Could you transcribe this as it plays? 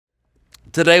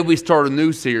Today we start a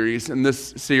new series, and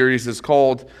this series is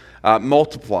called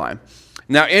Multiply.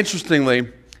 Now,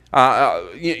 interestingly,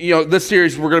 this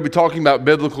series we're going to be talking about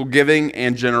biblical giving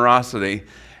and generosity.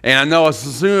 And I know as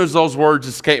soon as those words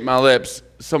escape my lips,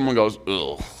 someone goes,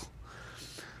 ugh.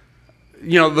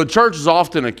 The church is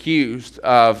often accused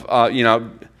of,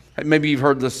 maybe you've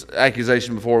heard this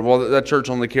accusation before, well, that church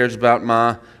only cares about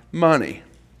my money.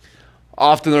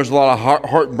 Often there's a lot of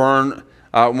heartburn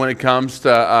when it comes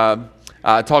to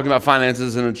talking about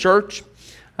finances in a church.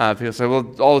 People say,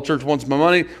 well, all the church wants my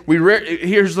money. Here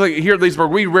at Leesburg,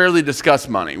 we rarely discuss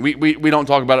money. We don't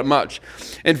talk about it much.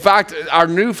 In fact, our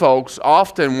new folks,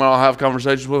 often when I'll have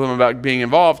conversations with them about being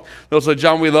involved, they'll say,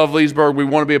 John, we love Leesburg. We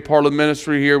want to be a part of the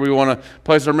ministry here. We want to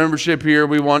place our membership here.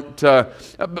 We want to,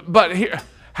 but here,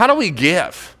 how do we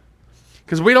give?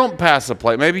 Because we don't pass a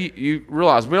plate. Maybe you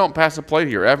realize we don't pass a plate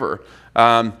here ever.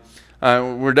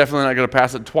 We're definitely not going to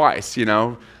pass it twice,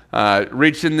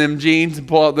 reach in them jeans and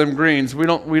pull out them greens. We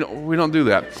don't do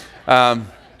that.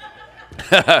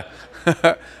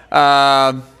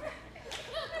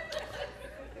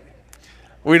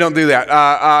 We don't do that.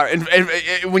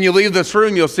 And when you leave this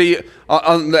room, you'll see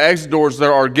on the exit doors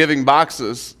there are giving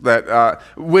boxes that,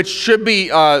 which should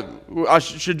be. I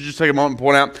should just take a moment and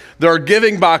point out there are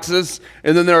giving boxes,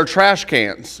 and then there are trash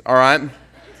cans. All right,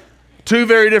 two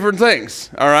very different things.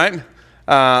 All right.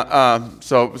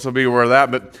 So be aware of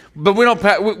that, but we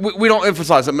don't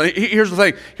emphasize it. Here's the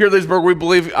thing: here at Leesburg, we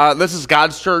believe this is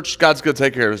God's church. God's going to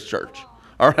take care of His church.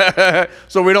 All right,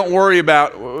 so we don't worry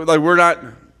about we're not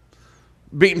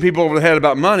beating people over the head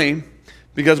about money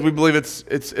because we believe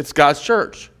it's God's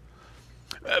church.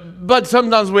 But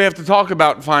sometimes we have to talk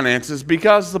about finances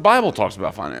because the Bible talks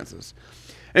about finances.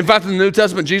 In fact, in the New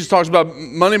Testament, Jesus talks about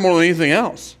money more than anything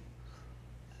else.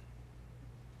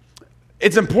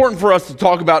 It's important for us to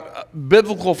talk about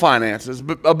biblical finances,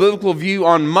 a biblical view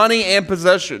on money and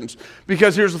possessions,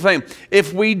 because here's the thing.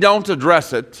 If we don't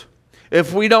address it,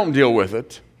 if we don't deal with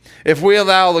it, if we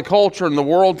allow the culture and the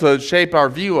world to shape our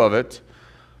view of it,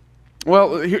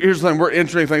 well, here's the thing. We're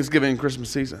entering Thanksgiving and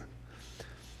Christmas season.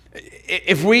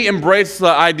 If we embrace the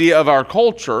idea of our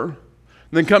culture,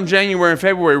 then come January and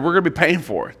February, we're going to be paying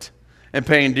for it and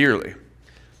paying dearly.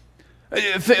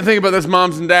 Think about this,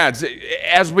 moms and dads.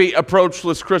 As we approach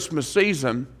this Christmas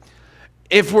season,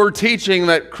 if we're teaching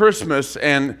that Christmas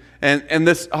and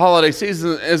this holiday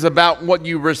season is about what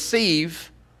you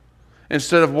receive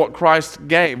instead of what Christ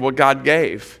gave, what God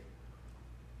gave,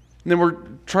 then we're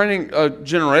training a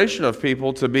generation of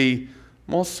people to be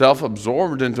more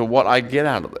self-absorbed into what I get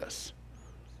out of this.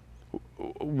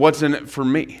 What's in it for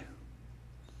me?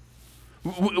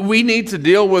 We need to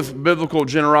deal with biblical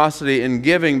generosity and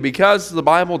giving because the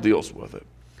Bible deals with it.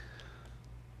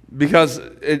 Because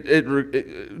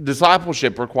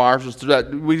discipleship requires us to do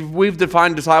that. We've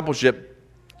defined discipleship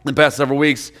in the past several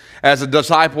weeks as a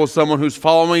disciple is someone who's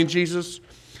following Jesus,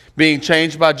 being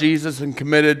changed by Jesus, and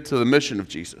committed to the mission of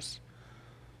Jesus.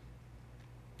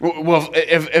 Well,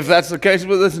 if that's the case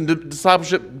with us, and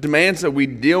discipleship demands that we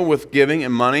deal with giving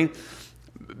and money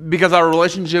because our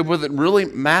relationship with it really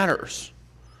matters.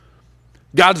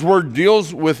 God's word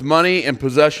deals with money and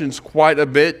possessions quite a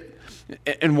bit.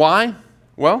 And why?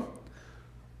 Well,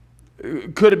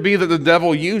 could it be that the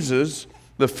devil uses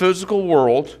the physical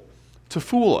world to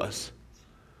fool us,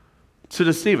 to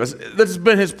deceive us? This has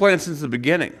been his plan since the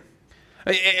beginning.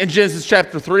 In Genesis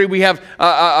chapter 3, we have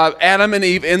Adam and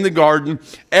Eve in the garden.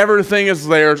 Everything is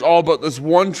theirs, all but this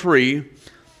one tree.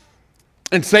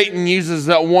 And Satan uses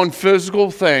that one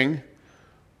physical thing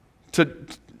to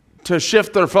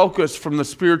shift their focus from the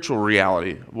spiritual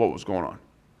reality of what was going on.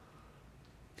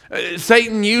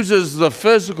 Satan uses the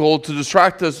physical to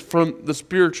distract us from the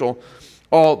spiritual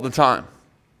all the time.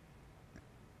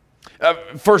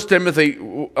 1 Timothy,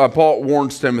 Paul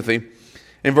warns Timothy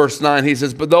in verse 9. He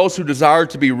says, but those who desire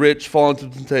to be rich fall into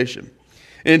temptation,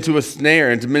 into a snare,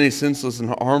 into many senseless and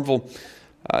harmful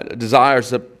desires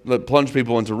that plunge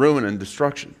people into ruin and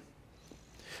destruction.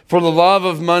 For the love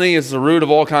of money is the root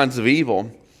of all kinds of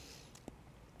evil.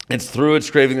 It's through its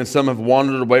craving that some have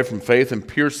wandered away from faith and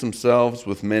pierced themselves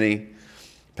with many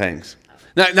pangs.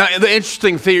 Now the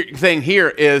interesting thing here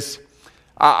is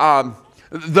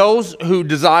those who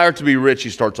desire to be rich, he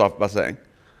starts off by saying.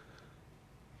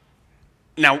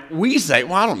 Now, we say,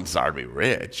 well, I don't desire to be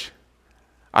rich.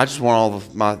 I just want all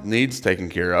of my needs taken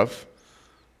care of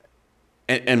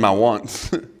and my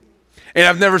wants. And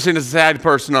I've never seen a sad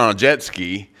person on a jet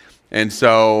ski. And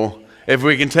so if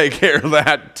we can take care of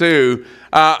that too.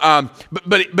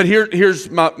 But here's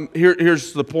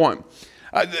the point.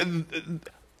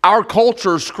 Our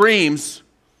culture screams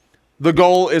the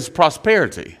goal is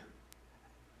prosperity.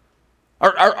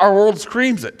 Our world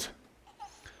screams it.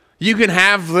 You can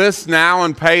have this now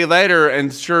and pay later,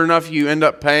 and sure enough, you end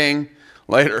up paying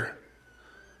later.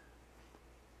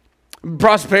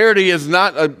 Prosperity has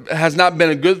not been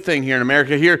a good thing here in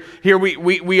America. Here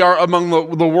we are among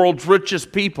the world's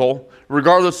richest people,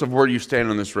 regardless of where you stand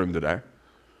in this room today.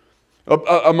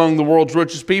 Among the world's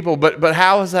richest people, but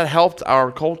how has that helped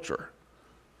our culture?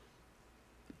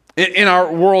 In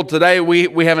our world today,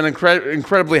 we have an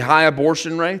incredibly high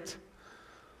abortion rate,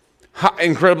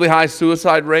 incredibly high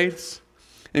suicide rates,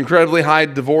 incredibly high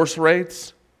divorce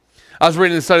rates. I was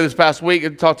reading a study this past week.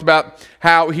 It talked about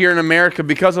how here in America,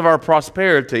 because of our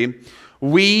prosperity,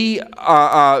 we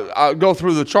go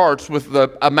through the charts with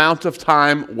the amount of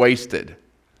time wasted.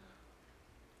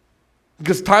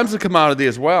 Because time's a commodity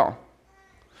as well.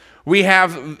 We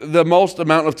have the most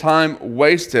amount of time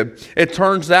wasted. It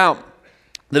turns out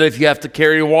that if you have to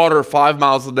carry water 5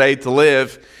 miles a day to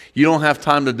live, you don't have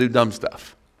time to do dumb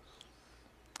stuff.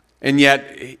 And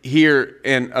yet, here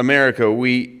in America,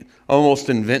 we almost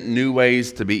invent new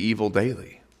ways to be evil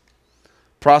daily.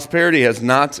 Prosperity has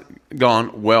not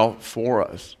gone well for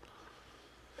us.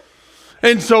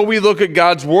 And so we look at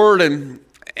God's Word, and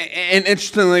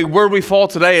interestingly, where we fall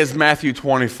today is Matthew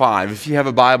 25. If you have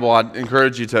a Bible, I'd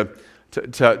encourage you to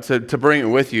bring it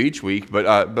with you each week,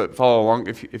 but follow along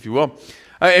if you will.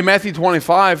 In Matthew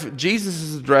 25, Jesus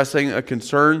is addressing a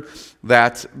concern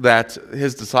that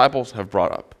his disciples have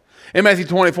brought up. In Matthew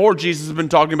 24, Jesus has been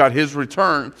talking about his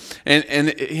return and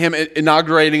him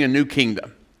inaugurating a new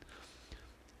kingdom.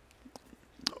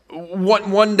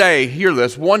 One day, hear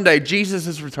this, one day Jesus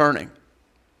is returning.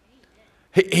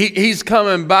 He's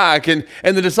coming back, and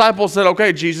the disciples said,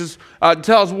 okay, Jesus,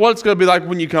 tell us what it's going to be like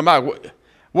when you come back.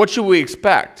 What should we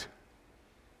expect?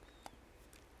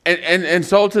 And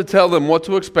so to tell them what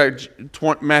to expect,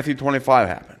 Matthew 25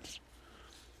 happens.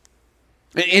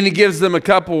 And he gives them a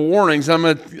couple warnings. I'm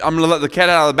going to let the cat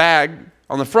out of the bag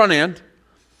on the front end,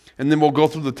 and then we'll go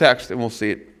through the text and we'll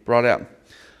see it brought out.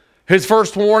 His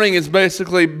first warning is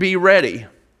basically be ready,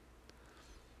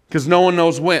 because no one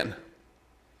knows when.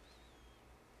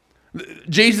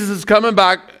 Jesus is coming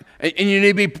back, and you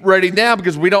need to be ready now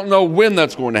because we don't know when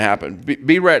that's going to happen.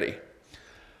 Be ready.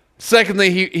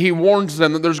 Secondly, he warns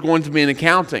them that there's going to be an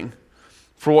accounting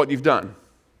for what you've done.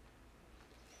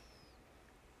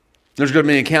 There's going to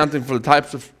be an accounting for the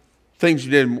types of things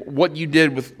you did, what you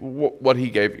did with what he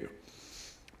gave you.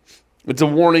 It's a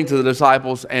warning to the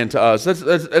disciples and to us.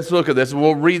 Let's look at this.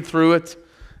 We'll read through it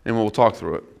and we'll talk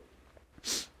through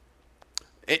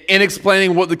it. In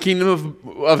explaining what the kingdom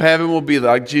of heaven will be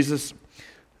like, Jesus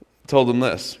told them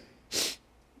this.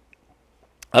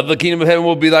 The kingdom of heaven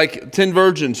will be like 10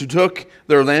 virgins who took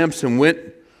their lamps and went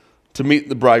to meet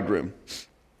the bridegroom.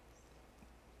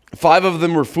 5 of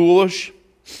them were foolish,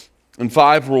 and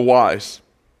 5 were wise.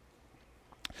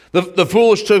 The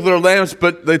foolish took their lamps,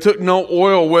 but they took no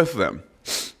oil with them.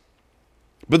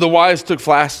 But the wise took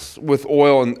flasks with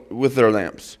oil and with their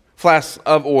lamps, flasks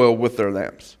of oil with their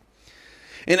lamps.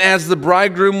 And as the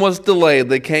bridegroom was delayed,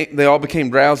 they all became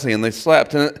drowsy and they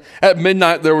slept. And at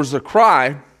midnight there was a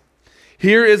cry,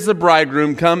 "Here is the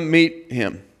bridegroom, come meet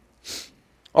him."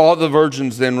 All the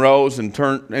virgins then rose and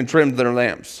trimmed their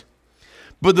lamps.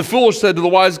 But the foolish said to the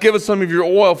wise, "Give us some of your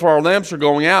oil, for our lamps are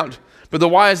going out." But the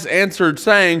wise answered,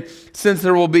 saying, "Since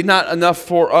there will be not enough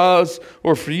for us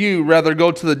or for you, rather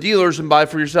go to the dealers and buy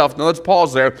for yourself." Now let's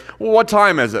pause there. Well, what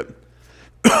time is it?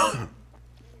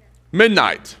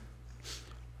 Midnight.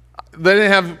 They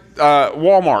didn't have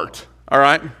Walmart, all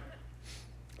right?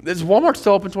 Is Walmart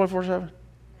still open 24/7?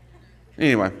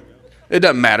 Anyway, it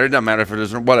doesn't matter. It doesn't matter if it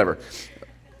isn't, whatever.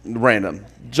 Random.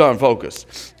 John Focus.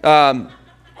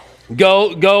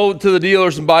 Go to the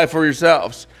dealers and buy for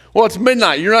yourselves. Well, it's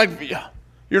midnight.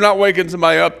 You're not waking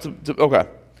somebody up to okay.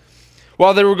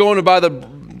 While they were going to buy, the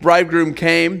bridegroom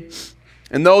came,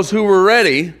 and those who were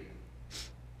ready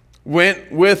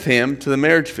went with him to the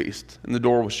marriage feast, and the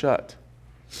door was shut.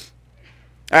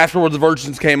 Afterward, the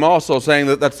virgins came also, saying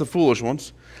that's the foolish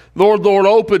ones. "Lord, Lord,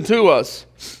 open to us."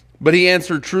 But he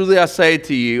answered, "Truly I say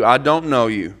to you, I don't know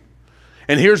you."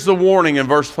 And here's the warning in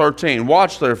verse 13.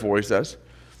 "Watch therefore," he says,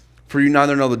 "for you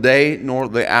neither know the day nor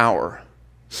the hour."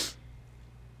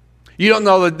 You don't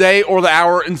know the day or the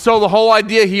hour. And so the whole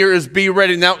idea here is be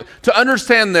ready. Now, to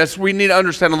understand this, we need to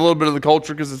understand a little bit of the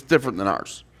culture because it's different than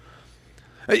ours.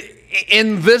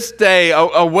 In this day,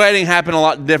 a wedding happened a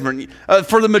lot different.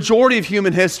 For the majority of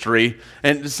human history,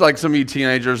 and it's like some of you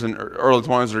teenagers and early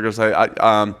 20s are going to say,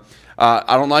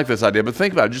 I don't like this idea, but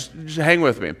think about it. Just hang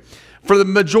with me. For the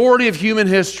majority of human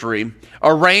history,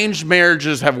 arranged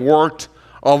marriages have worked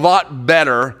a lot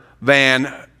better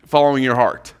than following your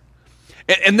heart.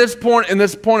 In this point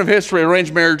of history,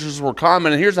 arranged marriages were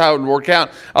common, and here's how it would work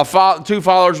out. Two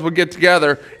fathers would get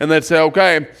together, and they'd say,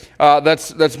 okay,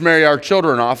 let's marry our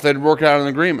children off. They'd work out an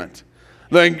agreement.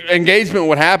 The engagement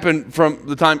would happen from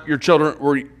the time your children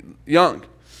were young.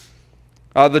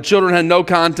 The children had no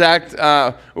contact.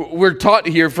 We're taught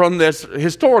here from this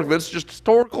historically, it's just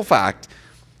historical fact.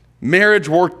 Marriage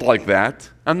worked like that.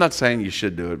 I'm not saying you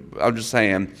should do it. I'm just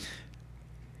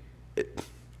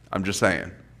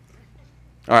saying.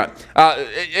 All right.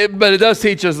 But it does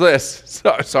teach us this.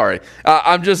 Sorry.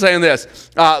 I'm just saying this.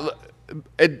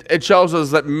 It shows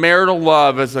us that marital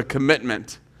love is a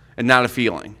commitment and not a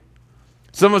feeling.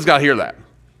 Someone's got to hear that.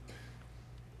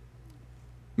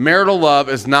 Marital love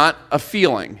is not a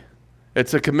feeling.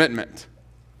 It's a commitment.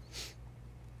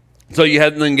 So you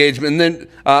had an engagement. And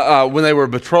then when they were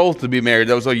betrothed to be married,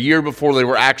 that was a year before they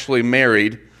were actually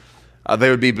married, they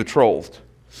would be betrothed.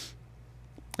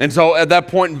 And so at that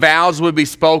point, vows would be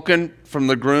spoken from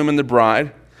the groom and the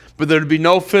bride, but there would be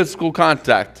no physical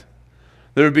contact.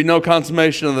 There would be no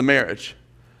consummation of the marriage.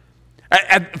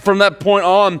 From that point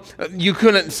on, you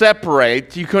couldn't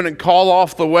separate, you couldn't call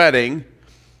off the wedding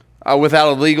without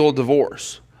a legal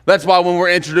divorce. That's why when we're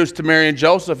introduced to Mary and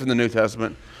Joseph in the New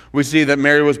Testament, we see that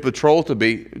Mary was betrothed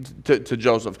to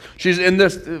Joseph. She's in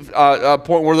this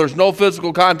point where there's no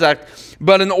physical contact,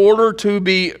 but in order to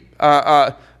be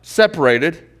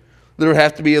separated, there would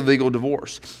have to be a legal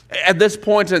divorce. At this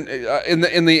point in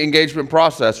the engagement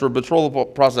process or betrothal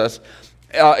process,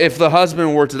 if the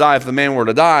husband were to die, if the man were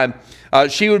to die,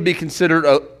 she would be considered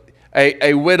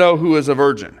a widow who is a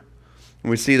virgin. And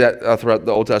we see that throughout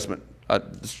the Old Testament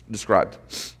described.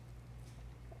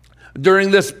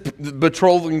 During this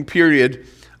betrothing period,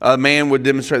 a man would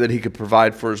demonstrate that he could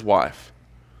provide for his wife.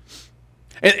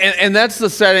 And that's the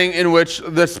setting in which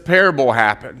this parable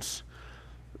happens.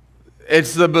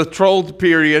 It's the betrothed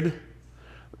period.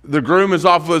 The groom is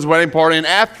off with his wedding party, and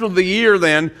after the year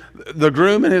then, the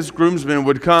groom and his groomsmen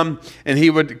would come and he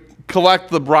would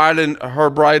collect the bride and her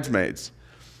bridesmaids.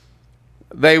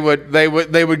 They would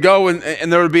go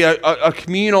and there would be a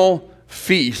communal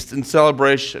feast and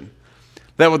celebration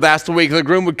that would last a week. The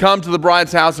groom would come to the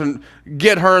bride's house and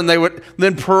get her, and they would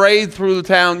then parade through the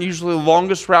town, usually the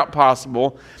longest route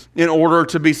possible, in order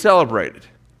to be celebrated.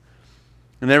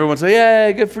 And everyone would say,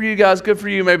 "Yay, good for you guys, good for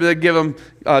you." Maybe they'd give them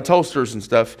toasters and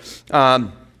stuff.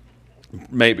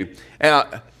 Maybe.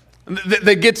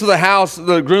 They'd get to the house,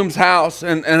 the groom's house,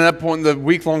 and at that point the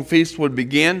week-long feast would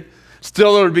begin.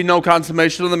 Still, there would be no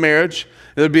consummation of the marriage.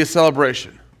 There would be a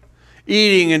celebration.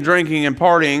 Eating and drinking and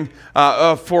partying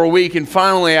for a week. And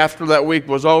finally, after that week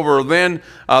was over, then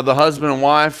the husband and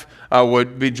wife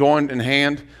would be joined in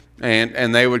hand,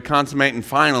 and they would consummate, and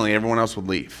finally everyone else would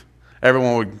leave.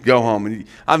 Everyone would go home. And,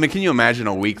 I mean, can you imagine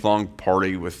a week-long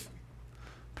party with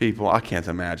people? I can't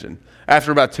imagine.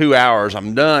 After about 2 hours,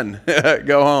 I'm done.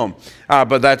 Go home.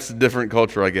 But that's a different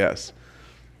culture, I guess.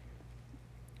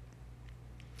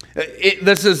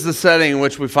 This is the setting in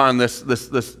which we find this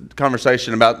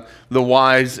conversation about the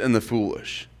wise and the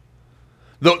foolish.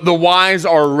 The wise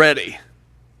are ready,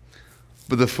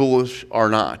 but the foolish are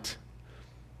not.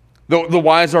 The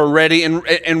wise are ready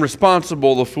and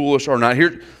responsible, the foolish are not.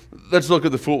 Here, let's look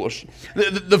at the foolish.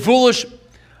 The foolish,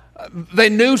 they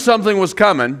knew something was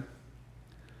coming,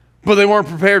 but they weren't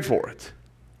prepared for it.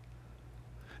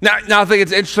 Now I think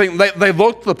it's interesting. They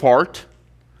looked the part.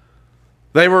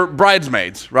 They were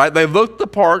bridesmaids, right? They looked the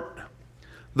part.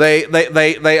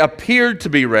 They appeared to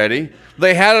be ready.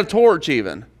 They had a torch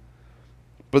even.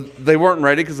 But they weren't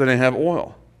ready because they didn't have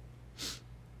oil.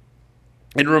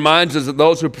 It reminds us that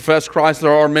those who profess Christ,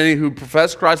 there are many who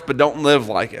profess Christ but don't live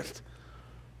like it.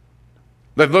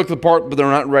 They've looked the part, but they're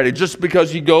not ready. Just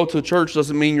because you go to church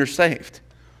doesn't mean you're saved.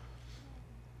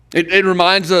 It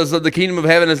reminds us that the kingdom of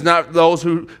heaven is not those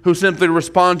who simply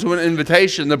respond to an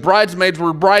invitation. The bridesmaids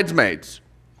were bridesmaids.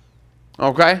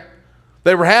 Okay?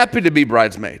 They were happy to be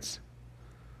bridesmaids.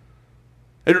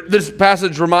 This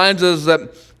passage reminds us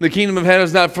that the kingdom of heaven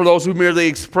is not for those who merely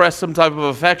express some type of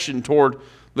affection toward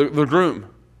the groom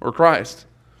or Christ.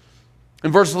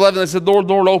 In verse 11, they said, "Lord,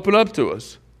 Lord, open up to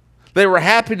us." They were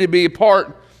happy to be a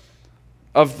part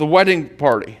of the wedding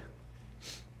party.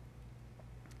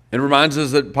 It reminds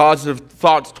us that positive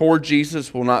thoughts toward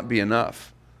Jesus will not be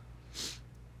enough.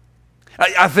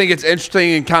 I think it's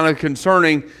interesting and kind of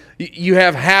concerning. You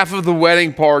have half of the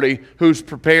wedding party who's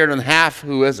prepared and half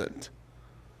who isn't.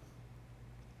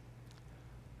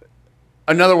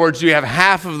 In other words, you have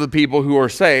half of the people who are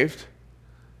saved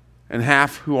and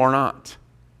half who are not.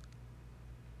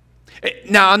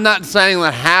 Now, I'm not saying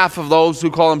that half of those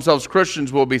who call themselves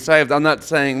Christians will be saved. I'm not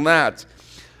saying that.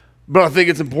 But I think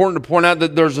it's important to point out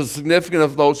that there's a significance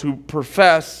of those who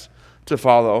profess to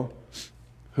follow,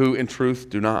 who in truth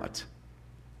do not.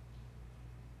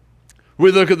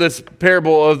 We look at this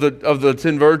parable of the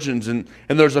 10 virgins, and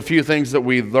there's a few things that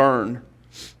we learn.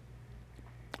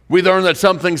 We learn that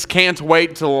some things can't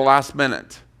wait till the last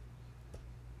minute.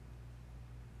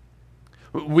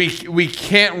 We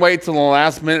can't wait till the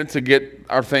last minute to get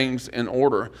our things in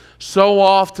order. So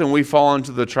often we fall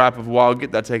into the trap of, well, I'll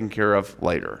get that taken care of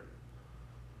later.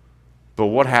 But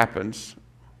what happens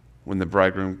when the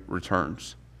bridegroom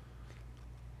returns?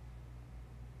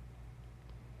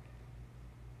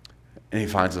 And he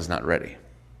finds us not ready.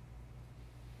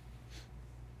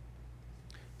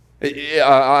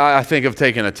 I think of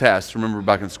taking a test. Remember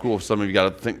back in school, some of you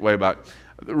got to think way back.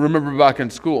 Remember back in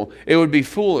school, it would be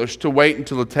foolish to wait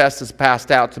until the test is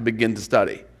passed out to begin to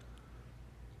study.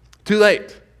 Too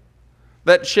late.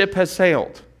 That ship has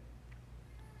sailed.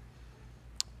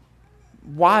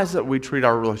 Why is it we treat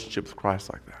our relationship with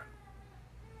Christ like that?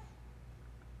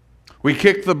 We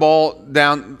kick the ball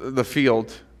down the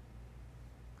field.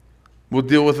 We'll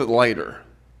deal with it later.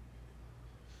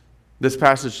 This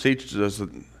passage teaches us that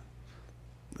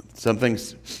some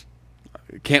things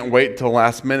can't wait till the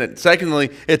last minute. Secondly,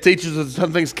 it teaches us that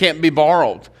some things can't be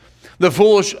borrowed. The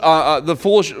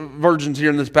foolish virgins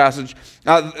here in this passage,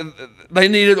 they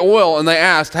needed oil, and they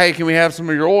asked, "Hey, can we have some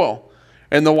of your oil?"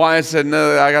 And the wise said,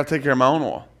 "No, I got to take care of my own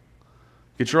oil.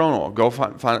 Get your own oil. Go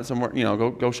find it somewhere.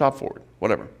 Go shop for it.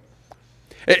 Whatever."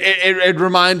 It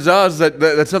reminds us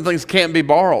that some things can't be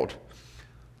borrowed.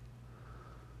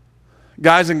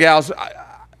 Guys and gals,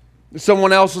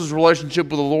 someone else's relationship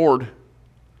with the Lord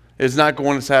is not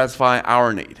going to satisfy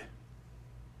our need.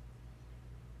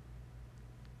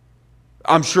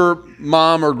 I'm sure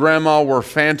mom or grandma were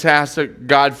fantastic,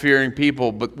 God-fearing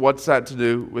people, but what's that to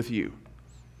do with you?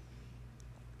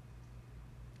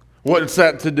 What's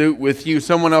that to do with you?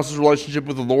 Someone else's relationship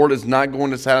with the Lord is not going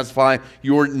to satisfy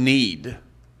your need.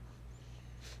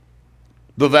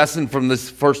 The lesson from this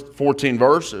first 14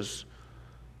 verses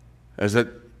is that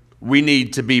we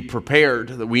need to be prepared,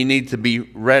 that we need to be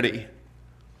ready.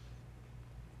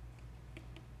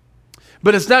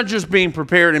 But it's not just being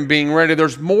prepared and being ready.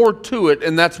 There's more to it,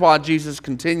 and that's why Jesus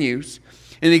continues,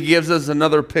 and he gives us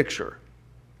another picture.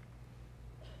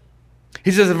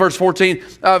 He says in verse 14,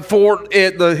 "For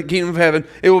it, the kingdom of heaven,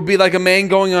 it will be like a man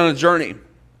going on a journey,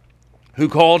 who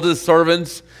called his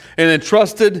servants and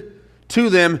entrusted to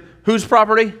them," whose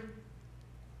property?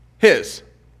 His.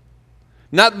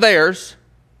 Not theirs,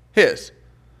 his.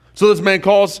 So this man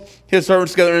calls his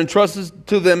servants together and entrusts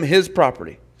to them his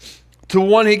property. To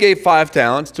one he gave 5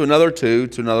 talents, to another 2,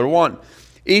 to another 1,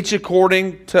 each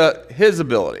according to his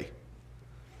ability.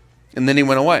 And then he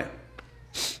went away.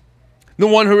 The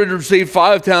one who had received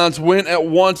 5 talents went at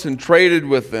once and traded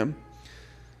with them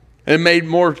and made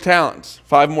more talents,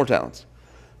 5 more talents.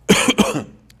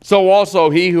 So also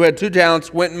he who had 2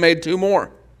 talents went and made 2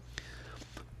 more.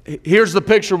 Here's the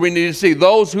picture we need to see.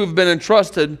 Those who have been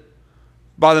entrusted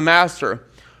by the master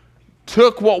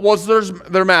took what was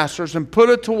their master's and put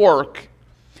it to work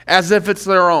as if it's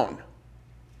their own.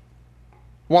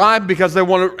 Why? Because they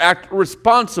want to act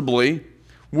responsibly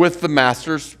with the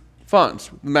master's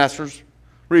funds, the master's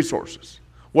resources,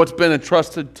 what's been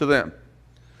entrusted to them.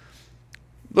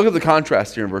 Look at the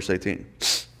contrast here in verse 18.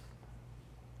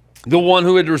 The one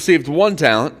who had received 1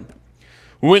 talent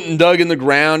went and dug in the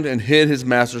ground and hid his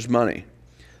master's money.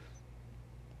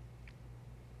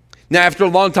 Now, after a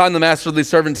long time, the master of these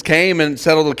servants came and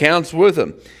settled accounts with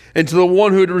him. And to the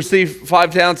one who had received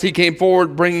 5 talents, he came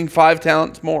forward, bringing 5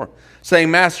 talents more,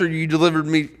 saying, "Master, you delivered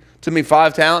to me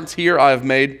 5 talents. Here I have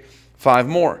made 5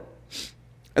 more."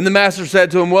 And the master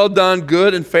said to him, "Well done,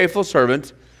 good and faithful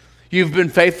servant. You've been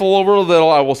faithful over a little.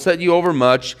 I will set you over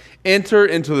much. Enter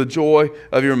into the joy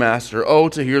of your master." Oh,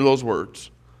 to hear those words.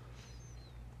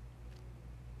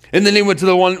 And then he went to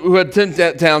the one who had 2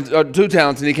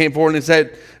 talents, and he came forward and he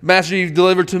said, "Master, you've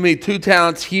delivered to me 2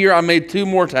 talents. Here I made 2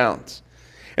 more talents."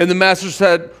 And the master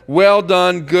said, "Well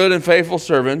done, good and faithful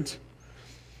servant.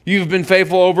 You've been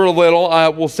faithful over a little. I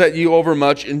will set you over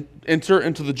much. And enter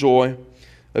into the joy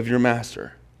of your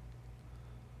master."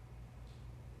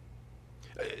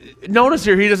 Notice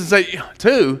here, he doesn't say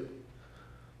 2.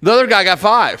 The other guy got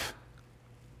 5.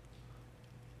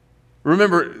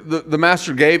 Remember, the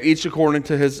master gave each according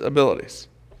to his abilities.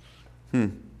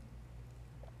 Look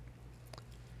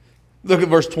at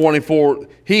verse 24.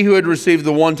 He who had received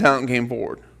the 1 talent came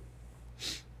forward.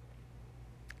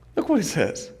 Look what he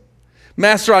says.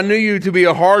 "Master, I knew you to be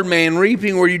a hard man,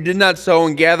 reaping where you did not sow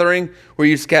and gathering where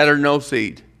you scattered no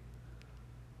seed."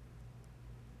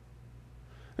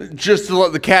 just to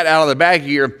let the cat out of the bag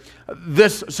here,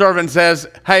 this servant says,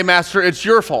 hey, master, it's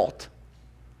your fault.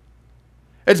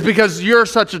 It's because you're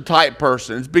such a tight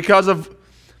person. It's because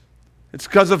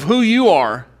of who you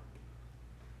are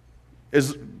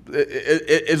is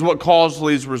what caused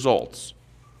these results.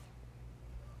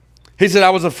 He said,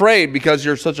 I was afraid because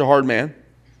you're such a hard man.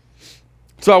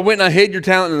 So I went and I hid your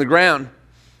talent in the ground.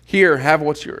 Here, have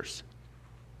what's yours.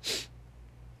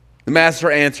 The master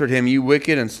answered him, you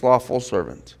wicked and slothful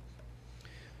servant.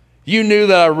 You knew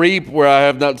that I reap where I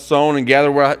have not sown and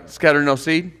gather where I scatter no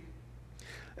seed?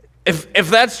 If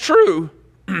that's true,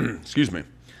 excuse me,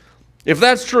 if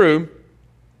that's true,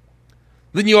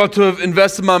 then you ought to have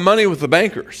invested my money with the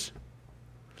bankers.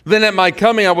 Then at my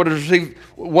coming, I would have received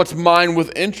what's mine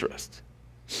with interest.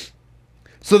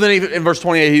 So then in verse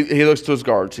 28, he looks to his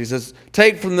guards. He says,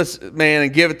 take from this man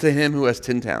and give it to him who has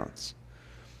 10 talents.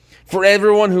 For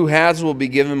everyone who has will be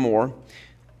given more,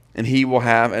 and he will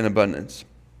have an abundance.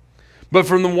 But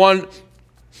from the one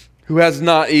who has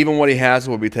not, even what he has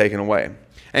will be taken away.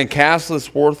 And cast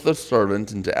this worthless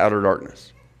servant into outer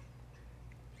darkness,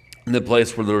 in the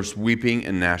place where there's weeping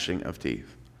and gnashing of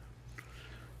teeth.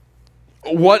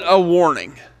 What a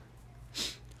warning.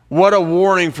 What a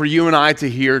warning for you and I to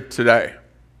hear today.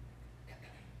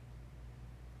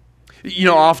 You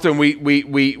know, often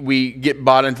we get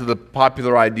bought into the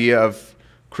popular idea of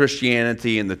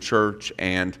Christianity and the church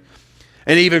and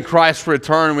even Christ's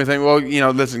return. We think, well, you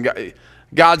know, listen,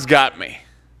 God's got me.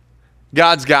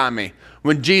 God's got me.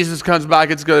 When Jesus comes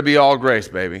back, it's going to be all grace,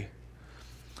 baby.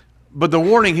 But the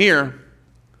warning here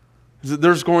is that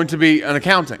there's going to be an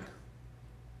accounting.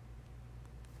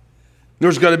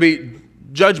 There's going to be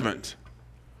judgment.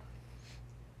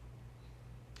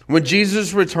 When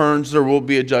Jesus returns, there will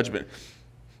be a judgment.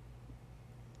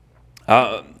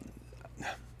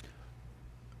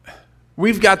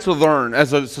 We've got to learn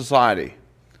as a society,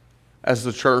 as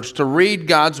the church, to read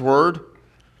God's word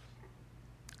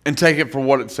and take it for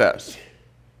what it says.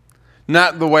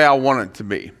 Not the way I want it to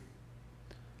be.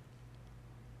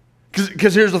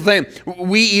 Because here's the thing.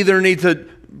 We either need to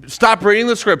stop reading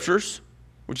the scriptures,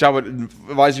 which I would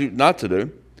advise you not to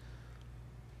do,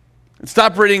 and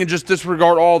stop reading and just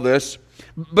disregard all this.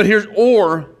 But here's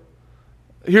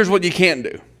what you can't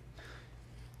do.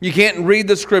 You can't read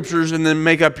the scriptures and then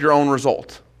make up your own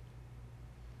result.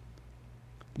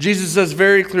 Jesus says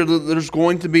very clearly that there's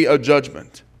going to be a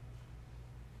judgment.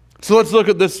 So let's look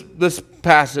at this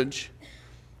passage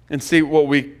and see what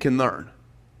we can learn.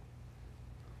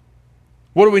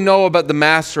 What do we know about the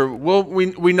master? Well,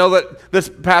 we know that this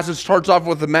passage starts off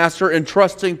with the master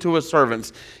entrusting to his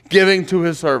servants, giving to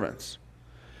his servants.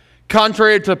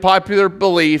 Contrary to popular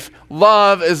belief,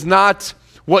 love is not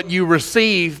what you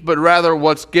receive, but rather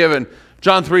what's given.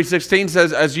 John 3:16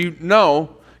 says, as you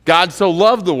know, God so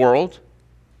loved the world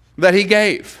that he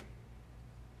gave.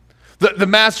 The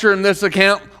master in this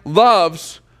account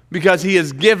loves because he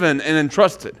is given and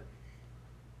entrusted.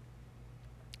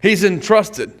 He's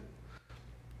entrusted.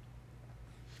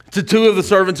 To two of the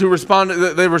servants who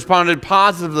responded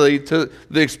positively to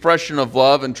the expression of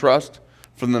love and trust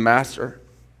from the master.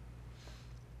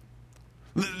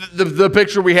 The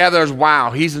picture we have there is,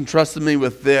 wow, he's entrusted me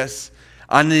with this.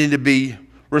 I need to be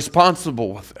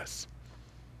responsible with this.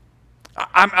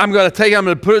 I'm going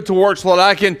to put it to work so that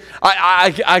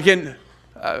I can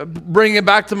bring it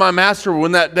back to my master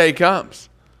when that day comes.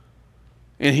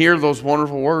 And hear those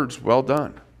wonderful words, well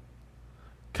done.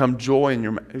 Come join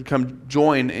in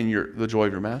the joy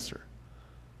of your master.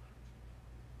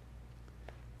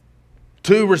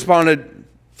 Two responded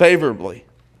favorably.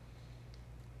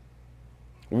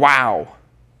 Wow.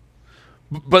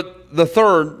 But the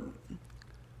third,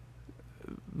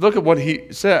 look at what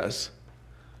he says.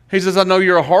 He says, I know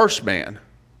you're a harsh man.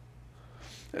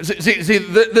 See,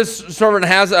 this servant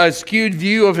has a skewed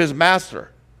view of his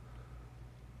master.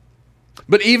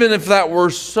 But even if that were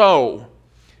so,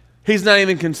 he's not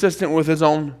even consistent with his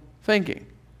own thinking.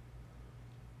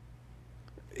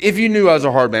 If you knew I was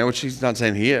a hard man, which he's not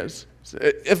saying he is,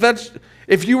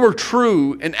 if you were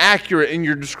true and accurate in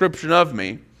your description of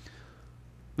me,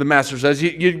 the master says,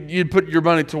 you'd put your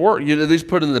money to work. You'd at least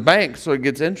put it in the bank so it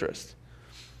gets interest.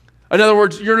 In other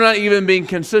words, you're not even being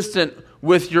consistent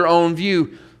with your own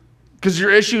view, because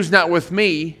your issue is not with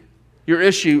me. Your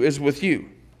issue is with you.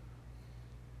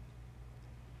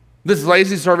 This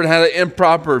lazy servant had an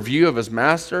improper view of his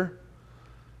master.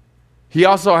 He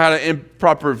also had an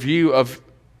improper view of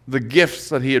the gifts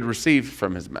that he had received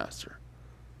from his master.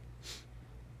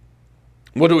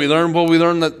 What do we learn? Well, we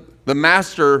learn that the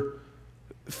master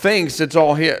thinks it's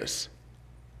all his.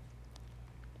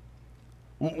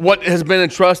 What has been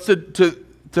entrusted to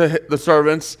the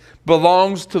servants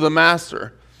belongs to the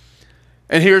master.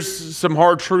 And here's some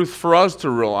hard truth for us to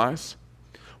realize.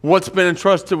 What's been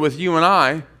entrusted with you and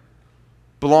I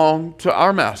belong to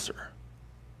our master.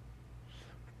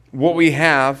 What we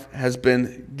have has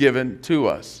been given to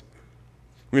us.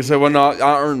 We say, well, no,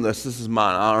 I earned this. This is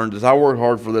mine. I earned this. I worked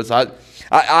hard for this.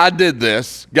 I did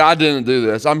this. God didn't do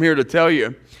this. I'm here to tell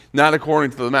you, not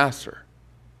according to the master.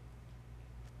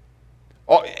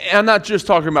 Oh, I'm not just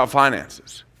talking about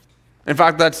finances. In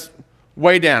fact, that's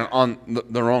way down on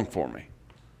the wrong for me.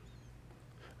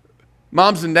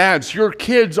 Moms and dads, your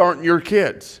kids aren't your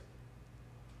kids.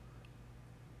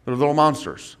 They're little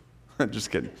monsters.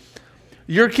 Just kidding.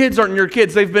 Your kids aren't your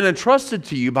kids. They've been entrusted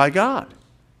to you by God.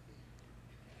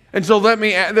 And so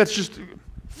let's just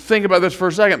think about this for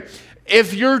a second.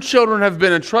 If your children have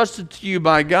been entrusted to you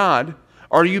by God,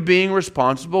 are you being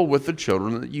responsible with the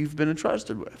children that you've been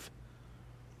entrusted with?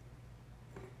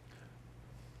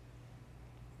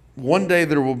 One day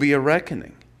there will be a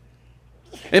reckoning.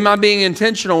 Am I being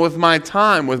intentional with my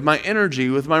time, with my energy,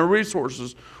 with my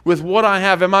resources, with what I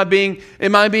have? Am I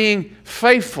being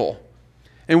faithful?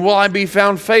 And will I be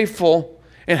found faithful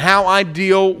in how I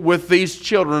deal with these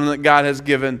children that God has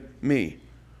given me?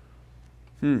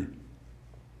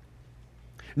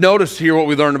 Notice here what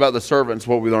we learned about the servants,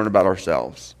 what we learned about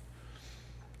ourselves.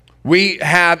 We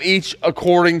have each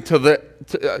according to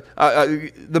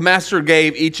the master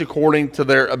gave each according to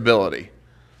their ability.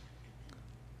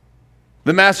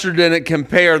 The master didn't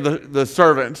compare the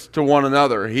servants to one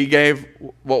another. He gave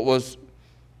what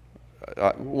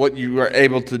you were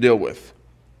able to deal with.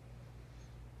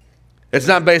 It's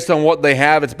not based on what they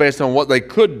have. It's based on what they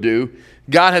could do.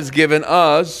 God has given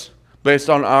us, based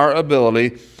on our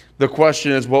ability. The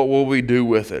question is, what will we do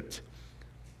with it?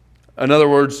 In other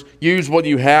words, use what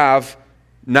you have,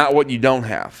 not what you don't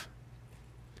have.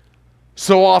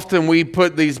 So often we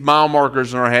put these mile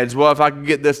markers in our heads. Well, if I could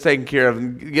get this taken care of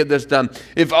and get this done,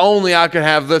 if only I could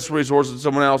have this resource that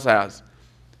someone else has,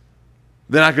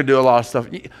 then I could do a lot of stuff.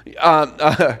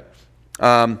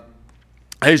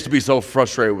 I used to be so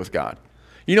frustrated with God.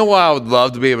 You know what I would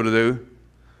love to be able to do?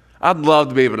 I'd love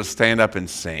to be able to stand up and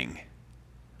sing.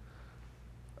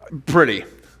 Pretty.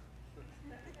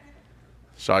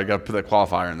 Sorry, I got to put that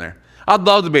qualifier in there. I'd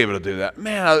love to be able to do that.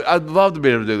 Man, I'd love to be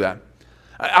able to do that.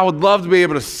 I would love to be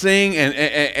able to sing and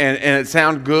it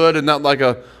sound good and not like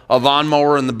a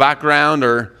lawnmower in the background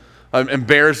or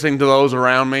embarrassing to those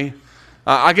around me.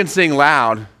 I can sing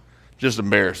loud, just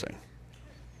embarrassing.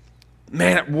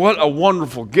 Man, what a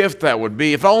wonderful gift that would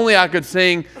be. If only I could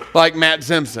sing like Matt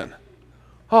Simpson.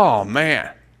 Oh,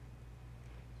 man.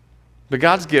 But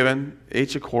God's given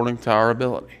each according to our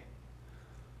ability.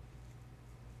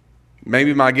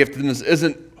 Maybe my giftedness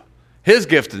isn't his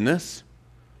giftedness,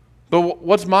 but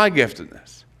what's my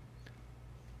giftedness?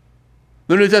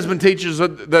 The New Testament teaches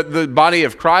that the body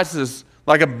of Christ is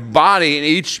like a body, and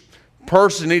each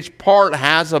person, each part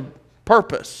has a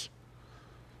purpose.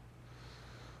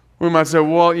 We might say,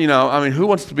 well, who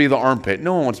wants to be the armpit?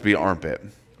 No one wants to be an armpit,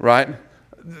 right?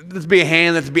 Let's be a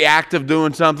hand, let's be active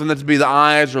doing something, let's be the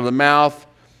eyes or the mouth,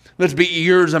 let's be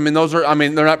ears. They're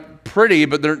not pretty,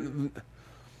 but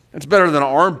it's better than an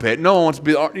armpit. No one wants to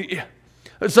be the armpit.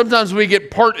 Sometimes we get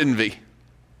part envy.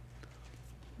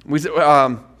 We say,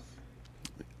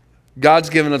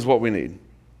 God's given us what we need.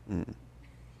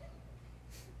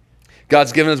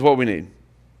 God's given us what we need.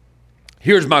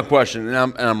 Here's my question,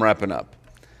 and I'm wrapping up.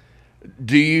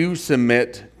 Do you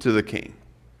submit to the king?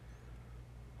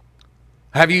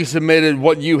 Have you submitted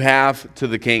what you have to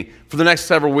the king? For the next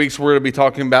several weeks, we're going to be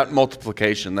talking about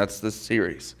multiplication. That's this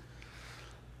series.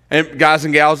 And guys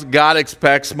and gals, God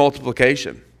expects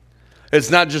multiplication. It's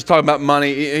not just talking about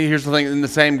money. Here's the thing. In the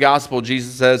same gospel,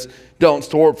 Jesus says, don't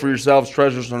store up for yourselves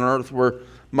treasures on earth where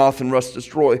moth and rust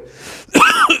destroy.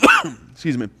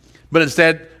 Excuse me. But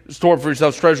instead, store up for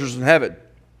yourselves treasures in heaven,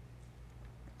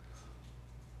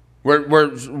 where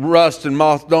rust and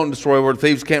moth don't destroy, where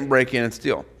thieves can't break in and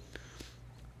steal.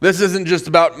 This isn't just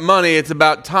about money. It's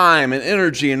about time and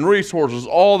energy and resources,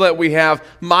 all that we have.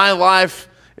 My life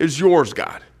is yours,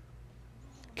 God.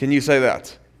 Can you say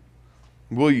that?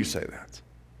 Will you say that?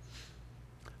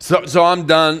 So I'm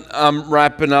done. I'm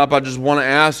wrapping up. I just want to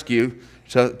ask you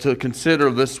to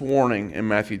consider this warning in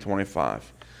Matthew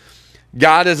 25.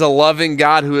 God is a loving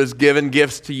God who has given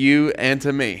gifts to you and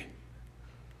to me.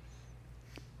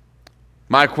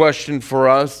 My question for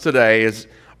us today is,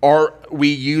 are we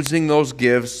using those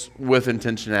gifts with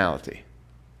intentionality?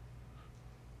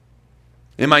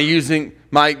 Am I using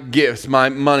my gifts, my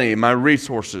money, my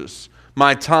resources,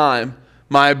 my time,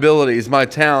 my abilities, my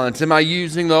talents? Am I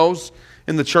using those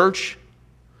in the church?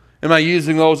 Am I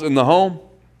using those in the home?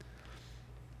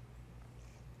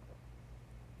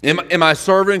 Am I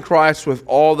serving Christ with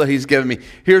all that he's given me?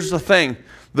 Here's the thing.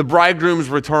 The bridegroom's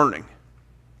returning.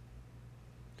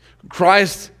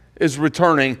 Christ is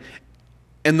returning.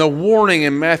 And the warning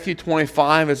in Matthew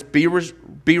 25 is be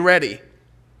ready.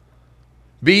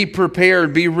 Be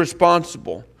prepared. Be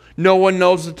responsible. No one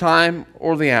knows the time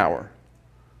or the hour.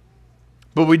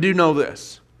 But we do know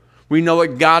this. We know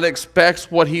that God expects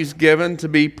what he's given to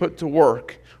be put to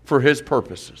work for his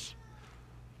purposes.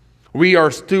 We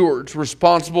are stewards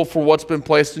responsible for what's been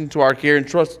placed into our care and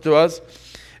trusted to us.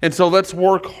 And so let's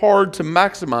work hard to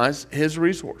maximize his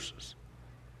resources.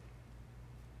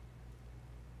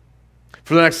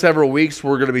 For the next several weeks,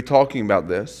 we're going to be talking about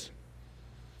this.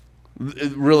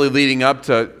 Really leading up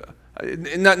to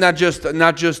not just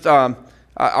our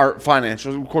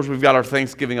financials. Of course, we've got our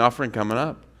Thanksgiving offering coming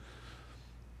up.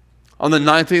 On the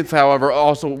 19th, however,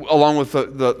 also along with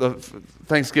the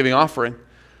Thanksgiving offering,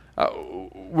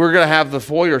 we're going to have the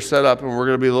foyer set up, and we're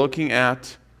going to be looking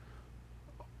at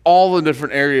all the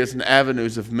different areas and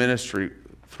avenues of ministry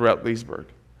throughout Leesburg,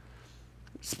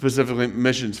 specifically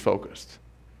missions focused.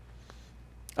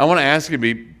 I want to ask you to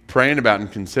be praying about and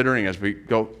considering as we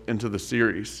go into the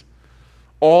series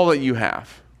all that you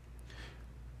have,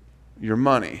 your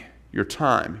money, your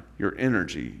time, your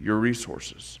energy, your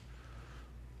resources,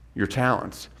 your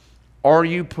talents. Are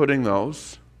you putting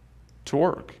those to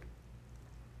work?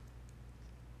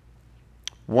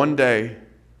 One day,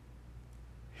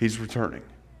 he's returning.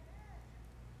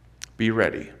 Be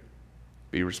ready.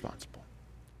 Be responsible.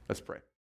 Let's pray.